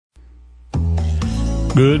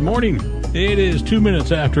Good morning. It is 2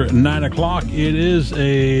 minutes after 9 o'clock. It is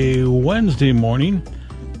a Wednesday morning.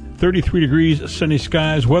 33 degrees, sunny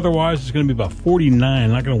skies. Weather-wise, it's going to be about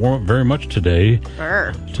 49. Not going to warm up very much today.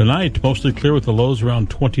 Tonight, mostly clear with the lows around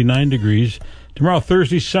 29 degrees. Tomorrow,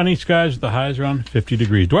 Thursday, sunny skies with the highs around 50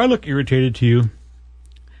 degrees. Do I look irritated to you?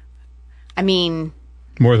 I mean...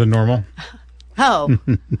 More than normal? Oh.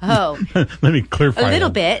 Let me clarify a little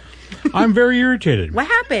bit. I'm very irritated. What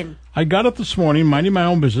happened? I got up this morning, minding my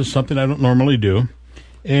own business, something I don't normally do,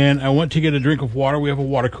 and I went to get a drink of water. We have a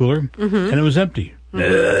water cooler, and it was empty.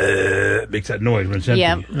 It makes that noise when it's empty.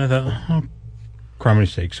 Yep. And I thought, oh, criminy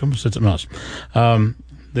sakes, someone said something else.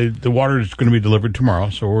 The water is going to be delivered tomorrow,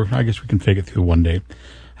 so I guess we can fake it through one day.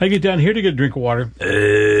 I get down here to get a drink of water.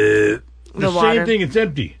 The same thing, it's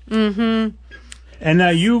empty. Mm-hmm. And now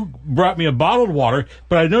you brought me a bottled water,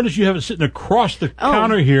 but I noticed you have it sitting across the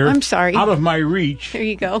counter here. I'm sorry. Out of my reach. There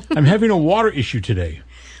you go. I'm having a water issue today.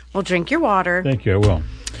 Well, drink your water. Thank you, I will.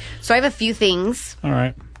 So I have a few things. All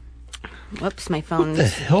right. Whoops, my phone. What the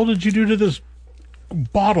hell did you do to this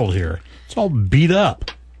bottle here? It's all beat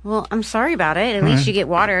up. Well, I'm sorry about it. At least you get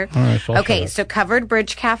water. All right, so okay, so Covered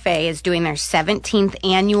Bridge Cafe is doing their 17th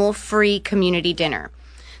annual free community dinner.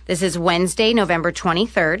 This is Wednesday, November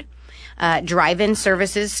 23rd. Drive-in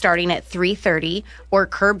services starting at 3:30 or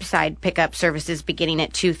curbside pickup services beginning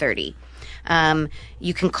at 2:30.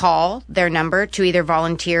 You can call their number to either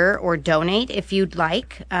volunteer or donate if you'd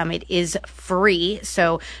like. It is free,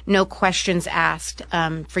 so no questions asked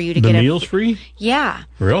for you to get the meal's free? Yeah.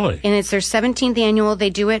 Really? And it's their 17th annual.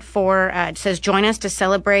 They do it for, it says, join us to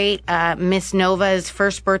celebrate Miss Nova's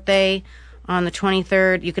first birthday on the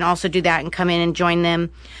 23rd. You can also do that and come in and join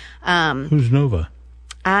them. Who's Nova?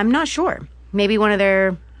 I'm not sure. Maybe one of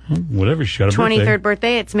their... Whatever, she got a 23rd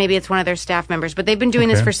birthday. Maybe it's one of their staff members. But they've been doing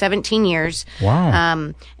this for 17 years.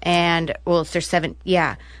 Wow. And, well, it's their seventh...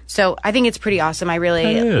 Yeah. So I think it's pretty awesome. I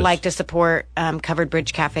really like to support Covered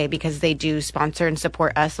Bridge Cafe because they do sponsor and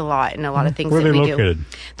support us a lot in a lot of things that we do. Where are they located?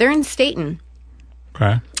 They're in Staten.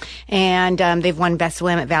 Okay. And they've won Best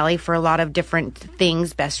Willamette Valley for a lot of different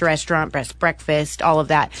things. Best restaurant, best breakfast, all of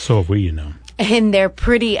that. So have we, you know. And they're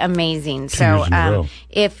pretty amazing. So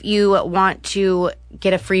if you want to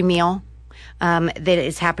get a free meal that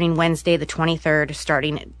is happening Wednesday the 23rd,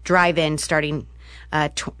 starting drive-in, starting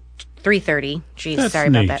 3:30. Jeez, That's sorry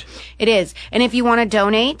neat. about that. It is. And if you want to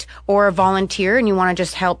donate or volunteer and you want to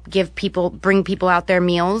just help bring people out their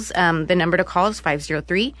meals, the number to call is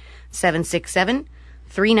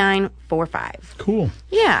 503-767-3945. Cool.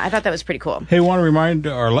 Yeah, I thought that was pretty cool. Hey, I want to remind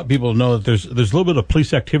or let people know that there's a little bit of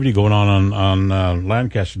police activity going on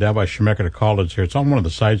Lancaster down by Chemeketa College here. It's on one of the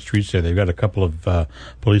side streets there. They've got a couple of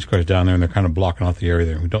police cars down there, and they're kind of blocking off the area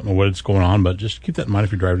there. We don't know what's going on, but just keep that in mind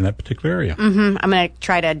if you're driving in that particular area. Mm-hmm. I'm going to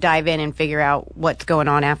try to dive in and figure out what's going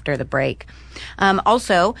on after the break.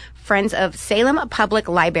 Also, Friends of Salem Public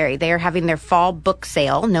Library, they are having their fall book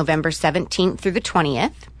sale November 17th through the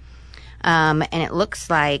 20th. And it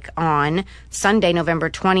looks like on Sunday, November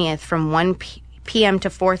 20th, from 1 p.m. to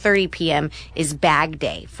 4:30 p.m. is bag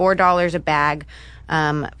day. $4 a bag.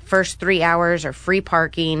 First 3 hours are free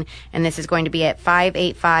parking. And this is going to be at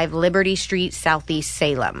 585 Liberty Street, Southeast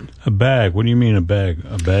Salem. A bag? What do you mean a bag?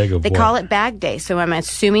 A bag of They what? call it bag day. So I'm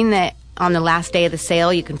assuming that on the last day of the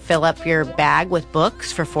sale, you can fill up your bag with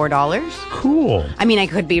books for $4. Cool. I mean, I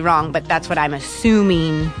could be wrong, but that's what I'm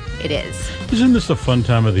assuming it is. Isn't this a fun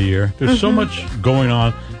time of the year? There's so much going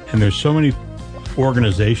on, and there's so many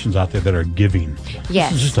organizations out there that are giving.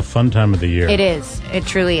 Yes. This is just a fun time of the year. It is. It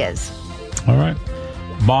truly is. All right.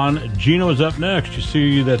 Bongino is up next. You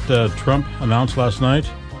see that Trump announced last night?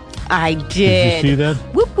 I did. Did you see that?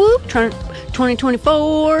 Whoop, whoop.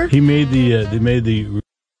 2024. He made the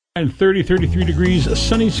 33 degrees,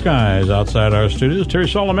 sunny skies outside our studios. Terry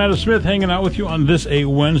Saul, Amanda Smith hanging out with you on this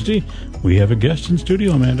Wednesday. We have a guest in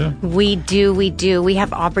studio, Amanda. We do. We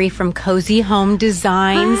have Aubrey from Cozy Home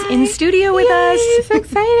Designs in studio with us. So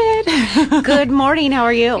excited. Good morning. How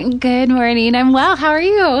are you? Good morning. I'm well. How are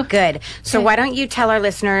you? Good. So why don't you tell our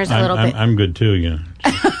listeners a little bit? I'm good too, you know.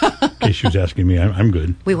 In case she was asking me, I'm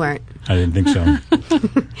good. We weren't. I didn't think so.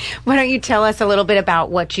 Why don't you tell us a little bit about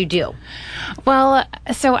what you do? Well,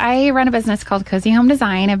 so I run a business called Cozy Home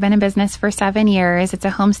Design. I've been in business for 7 years. It's a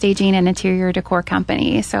home staging and interior decor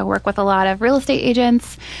company. So I work with a lot of real estate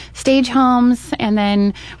agents, stage homes, and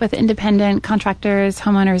then with independent contractors,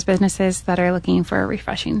 homeowners, businesses that are looking for a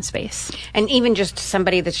refreshing space. And even just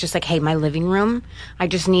somebody that's just like, hey, my living room, I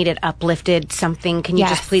just need it uplifted, something. Can you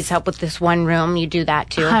just please help with this one room? You do that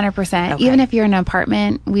too? 100%. 100%. Okay. Even if you're in an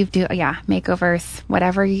apartment, we do, makeovers,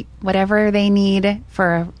 whatever they need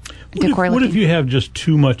for decor. What if you have just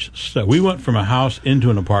too much stuff? We went from a house into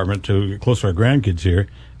an apartment to get close to our grandkids here,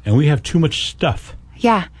 and we have too much stuff.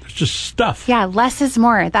 Yeah. There's just stuff. Yeah, less is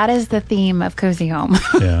more. That is the theme of Cozy Home.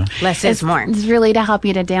 Yeah. Less is more. It's really to help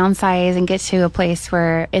you to downsize and get to a place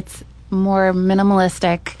where it's more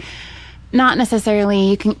minimalistic. Not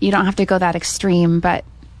necessarily, you don't have to go that extreme, but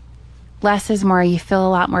less is more. You feel a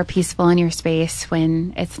lot more peaceful in your space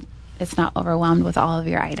when it's not overwhelmed with all of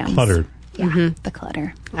your items. Cluttered. Yeah, the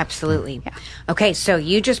clutter. Absolutely. Yeah. Okay, so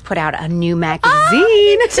you just put out a new magazine.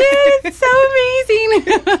 It's so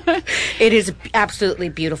amazing. It is absolutely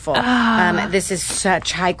beautiful. This is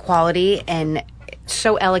such high quality and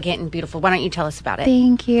so elegant and beautiful. Why don't you tell us about it?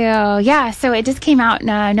 Thank you. Yeah, so it just came out in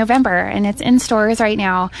November, and it's in stores right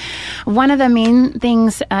now. One of the main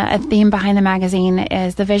things, a theme behind the magazine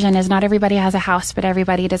is the vision is not everybody has a house, but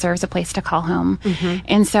everybody deserves a place to call home.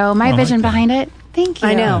 And so my vision behind it, thank you.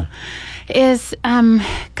 I know. Is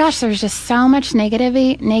there's just so much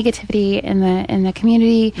negativity in the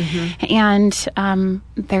community, and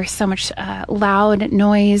there's so much loud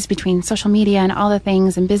noise between social media and all the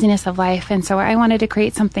things and busyness of life. And so I wanted to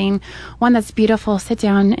create one that's beautiful. Sit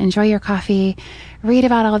down, enjoy your coffee, read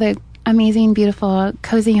about all the amazing, beautiful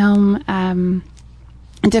Cozy Home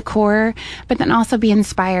decor, but then also be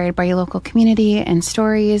inspired by your local community and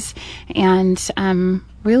stories, and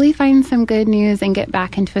really find some good news and get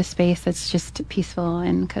back into a space that's just peaceful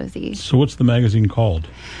and cozy. So what's the magazine called?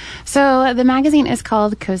 So the magazine is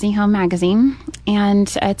called Cozy Home Magazine,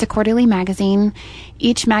 and it's a quarterly magazine.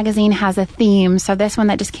 Each magazine has a theme. So this one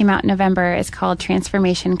that just came out in November is called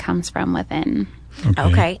Transformation Comes From Within.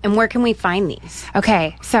 Okay. And where can we find these?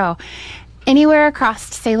 Okay, so anywhere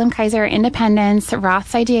across Salem, Kaiser, Independence,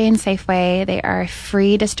 Roth's IGA, and Safeway, they are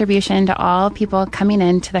free distribution to all people coming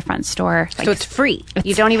into the front store. So it's free.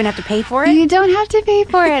 You don't even have to pay for it? You don't have to pay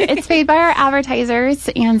for it. It's paid by our advertisers,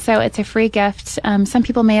 and so it's a free gift. Some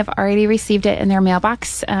people may have already received it in their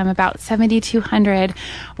mailbox. About 7,200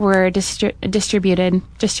 were distributed.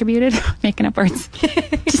 Making up words.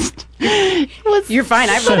 You're fine.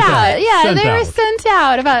 I've sent out. Yeah, Sent they were out. sent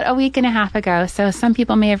out about a week and a half ago. So some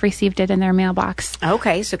people may have received it in their mailbox.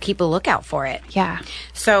 Okay, so keep a lookout for it. Yeah.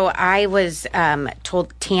 So I was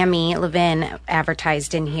told Tammy Levin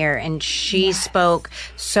advertised in here, and she spoke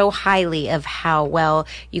so highly of how well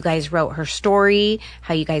you guys wrote her story,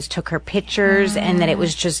 how you guys took her pictures, and that it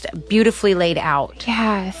was just beautifully laid out.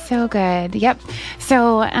 Yeah, so good. Yep.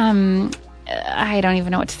 So I don't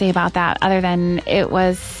even know what to say about that other than it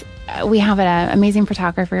was. We have an amazing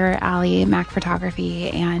photographer, Allie Mac Photography,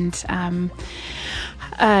 and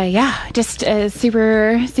just a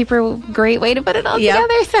super, super great way to put it all together.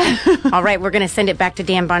 So. All right, we're going to send it back to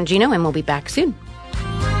Dan Bongino, and we'll be back soon.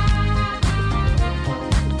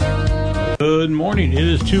 Good morning. It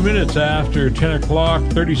is 2 minutes after 10 o'clock,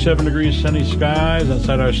 37 degrees, sunny skies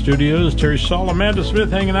outside our studios. Terry Saul, Amanda Smith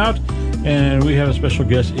hanging out, and we have a special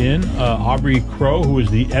guest in, Aubrey Crow, who is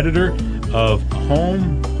the editor of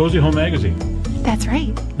Cozy Home Magazine. That's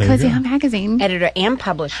right. There you Cozy go. Home Magazine. Editor and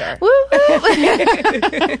publisher.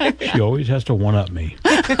 She always has to one-up me.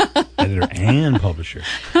 Editor and publisher.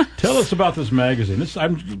 Tell us about this magazine.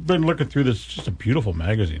 I've been looking through this. It's just a beautiful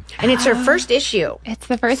magazine. And it's her first issue. It's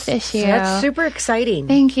the first issue. So that's super exciting.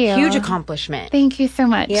 Thank you. Huge accomplishment. Thank you so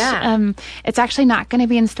much. Yeah. It's actually not going to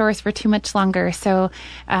be in stores for too much longer. So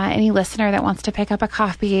any listener that wants to pick up a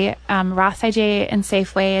copy, Roth's IGA and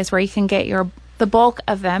Safeway is where you can get the bulk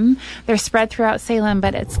of them. They're spread throughout Salem,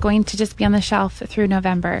 but it's going to just be on the shelf through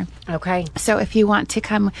November. Okay. So if you want to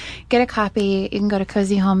come get a copy, you can go to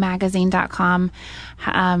cozyhomemagazine.com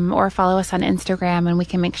or follow us on Instagram, and we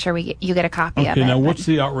can make sure you get a copy of it. Okay, now what's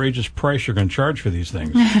the outrageous price you're going to charge for these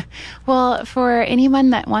things? Well, for anyone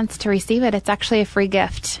that wants to receive it, it's actually a free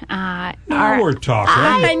gift. Now we're talking.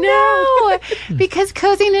 I know, because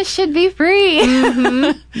coziness should be free.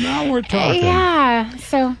 Now we're talking. Yeah.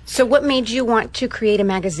 So what made you want to create a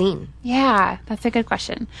magazine? Yeah, that's a good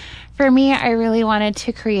question. For me, I really wanted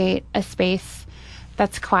to create a space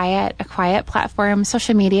that's quiet, a quiet platform.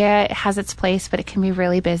 Social media has its place, but it can be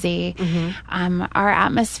really busy. Our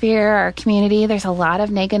atmosphere, our community, there's a lot of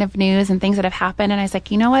negative news and things that have happened. And I was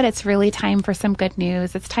like, you know what? It's really time for some good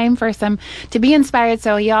news. It's time for to be inspired.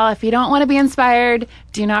 So y'all, if you don't want to be inspired,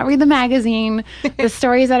 do not read the magazine. The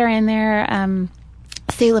stories that are in there,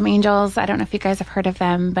 Salem Angels, I don't know if you guys have heard of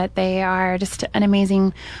them, but they are just an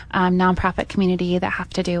amazing nonprofit community that have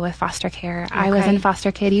to do with foster care. I was in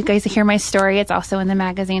foster care. You guys hear my story. It's also in the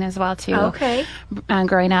magazine as well, too. Okay.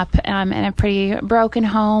 Growing up in a pretty broken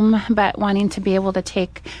home, but wanting to be able to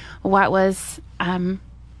take what was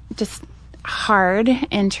just hard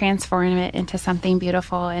and transform it into something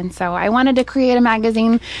beautiful. And so I wanted to create a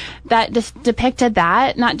magazine that just depicted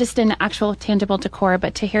that, not just in actual tangible decor,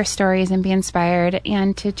 but to hear stories and be inspired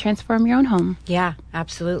and to transform your own home. Yeah,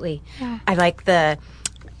 absolutely. Yeah. I like the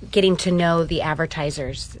getting to know the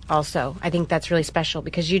advertisers also. I think that's really special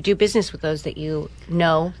because you do business with those that you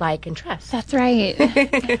know, like, and trust. That's right.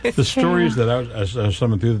 The stories that I was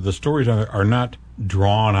thumbing through, the stories are not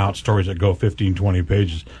drawn out stories that go 15, 20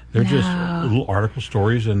 pages. They're just little article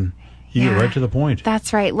stories, and you get right to the point.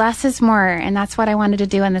 That's right. Less is more, and that's what I wanted to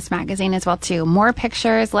do in this magazine as well, too. More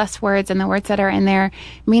pictures, less words, and the words that are in there,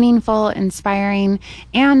 meaningful, inspiring,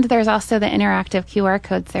 and there's also the interactive QR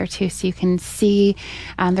codes there, too, so you can see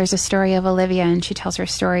there's a story of Olivia, and she tells her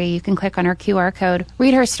story. You can click on her QR code,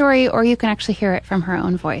 read her story, or you can actually hear it from her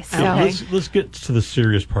own voice. So. Let's get to the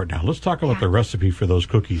serious part now. Let's talk about the recipe for those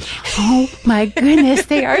cookies. Oh, my goodness.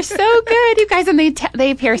 They are so good, you guys, and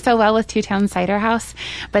they pair so well with Two Tone Cider House,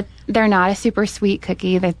 but they're not a super sweet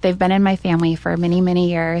cookie. They've been in my family for many, many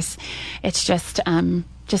years. It's just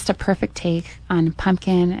a perfect take on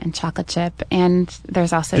pumpkin and chocolate chip, and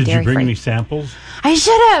there's also dairy-free. Did you bring any samples? I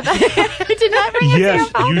should have. I did not bring a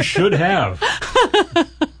sample. Yes, you should have.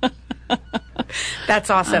 That's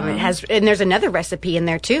awesome. It has, and there's another recipe in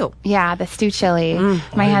there too. Yeah, the stew chili.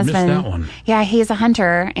 My husband. Missed that one. Yeah, he's a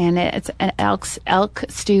hunter, and it's an elk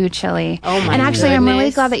stew chili. Oh my And actually, I'm really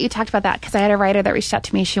goodness. glad that you talked about that because I had a writer that reached out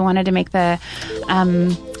to me. She wanted to make the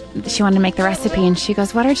recipe, and she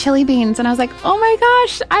goes, "What are chili beans?" And I was like, "Oh my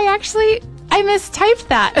gosh, I mistyped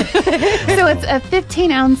that." So it's a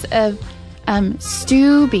 15 ounce of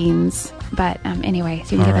stew beans. But anyway,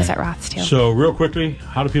 so you can get those at Roth's too. So real quickly,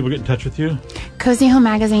 how do people get in touch with you?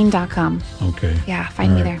 CozyHomeMagazine.com. Okay. Yeah,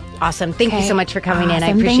 find me there. Awesome. Thank you so much for coming in. I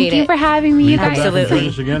Awesome. appreciate Thank you it. for having me, you Will you guys. come back and Absolutely. join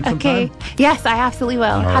us again sometime? Okay. Yes, I absolutely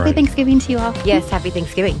will. Happy right. Thanksgiving to you all. Yes, happy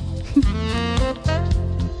Thanksgiving.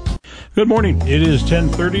 Good morning. It is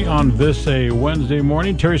 10:30 on this Wednesday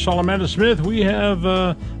morning. Terry Salamanda Smith. We have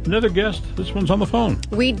another guest. This one's on the phone.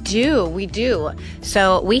 We do.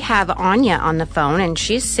 So we have Anya on the phone, and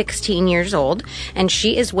she's 16 years old, and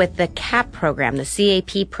she is with the CAP program, the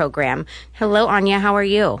CAP program. Hello, Anya. How are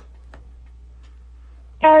you?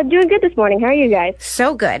 Doing good this morning. How are you guys?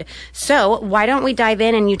 So good. So why don't we dive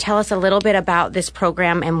in and you tell us a little bit about this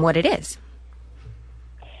program and what it is?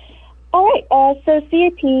 All right. So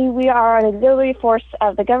CAP, we are an auxiliary force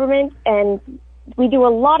of the government, and we do a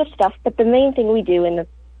lot of stuff. But the main thing we do, and the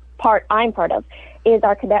part I'm part of, is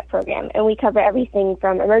our cadet program, and we cover everything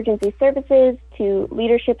from emergency services to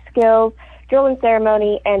leadership skills, drill and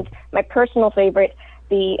ceremony, and my personal favorite,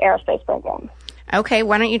 the aerospace program. Okay,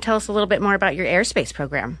 why don't you tell us a little bit more about your aerospace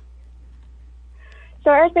program? So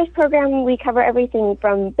our aerospace program, we cover everything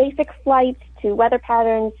from basic flights to weather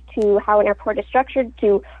patterns to how an airport is structured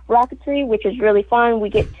to rocketry, which is really fun. We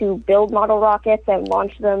get to build model rockets and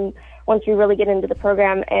launch them once we really get into the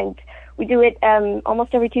program. And we do it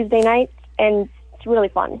almost every Tuesday night, and it's really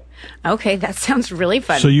fun. Okay, that sounds really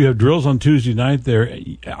fun. So you have drills on Tuesday night there.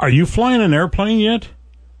 Are you flying an airplane yet?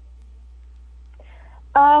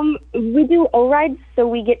 We do O-rides, so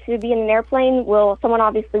we get to be in an airplane. Someone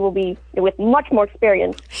obviously will be with much more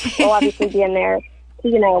experience. Will obviously be in there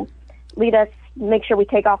to, lead us, make sure we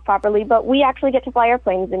take off properly. But we actually get to fly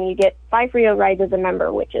airplanes, and you get 5 free O-rides as a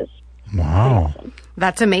member, which is Wow. awesome.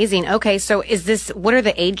 That's amazing. Okay, so what are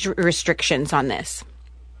the age restrictions on this?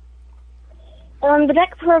 The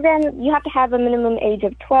DEC program, you have to have a minimum age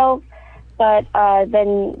of 12, but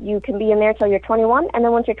then you can be in there till you're 21, and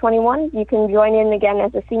then once you're 21, you can join in again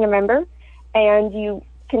as a senior member, and you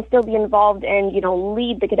can still be involved and,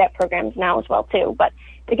 lead the cadet programs now as well, too. But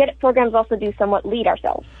the cadet programs also do somewhat lead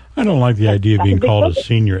ourselves. I don't like the idea of That's being a big called a focus.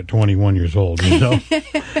 senior at 21 years old,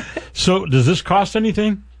 So does this cost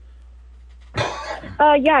anything?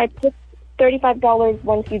 Yeah, it's just $35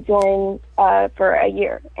 once you join for a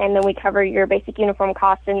year, and then we cover your basic uniform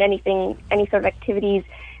costs and any sort of activities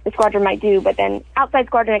the squadron might do, but then outside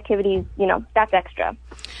squadron activities, that's extra.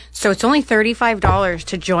 So it's only $35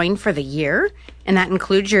 to join for the year, and that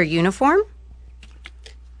includes your uniform?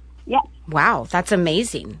 Yeah. Wow, that's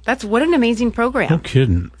amazing. What an amazing No program.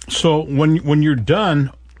 kidding. So when you're done,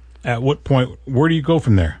 at what point, where do you go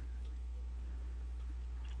from there?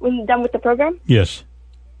 When you're done with the program? Yes.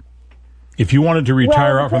 If you wanted to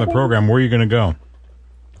retire Well, out from the program, where are you going to go?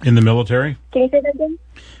 In the military? Can you say that again?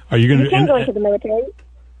 Are you going You can go into the military.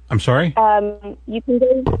 I'm sorry? You can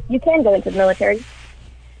go into the military.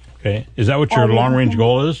 Okay. Is that what your long-range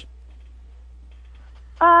goal is?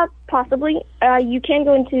 Possibly. You can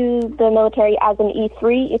go into the military as an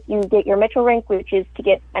E3 if you get your Mitchell rank, which is to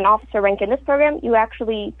get an officer rank in this program. You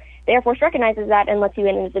actually the Air Force recognizes that and lets you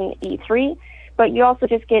in as an E3. But you also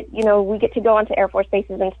just get, we get to go onto Air Force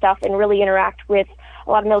bases and stuff and really interact with a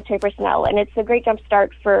lot of military personnel. And it's a great jump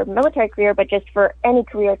start for military career, but just for any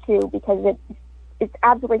career too, because it's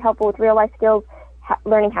absolutely helpful with real life skills,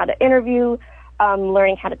 learning how to interview,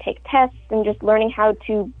 learning how to take tests, and just learning how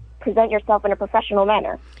to present yourself in a professional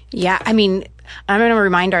manner. Yeah, I mean, I'm going to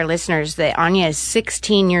remind our listeners that Anya is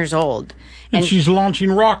 16 years old. And she's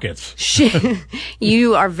launching rockets.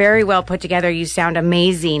 You are very well put together. You sound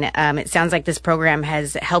amazing. It sounds like this program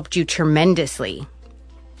has helped you tremendously.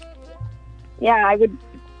 Yeah, I would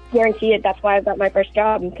guarantee it. That's why I got my first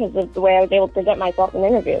job, because of the way I was able to present myself in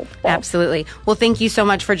interviews. So. Absolutely. Well, thank you so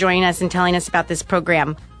much for joining us and telling us about this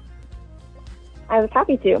program. I was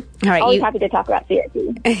happy to. All right, Always happy to talk about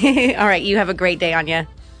CIT. All right, you have a great day, Anya.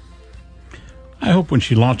 I hope when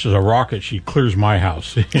she launches a rocket, she clears my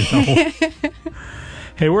house. Hey,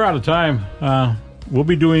 we're out of time. We'll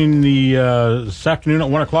be doing this afternoon at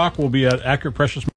 1 o'clock. We'll be at Accurate Precious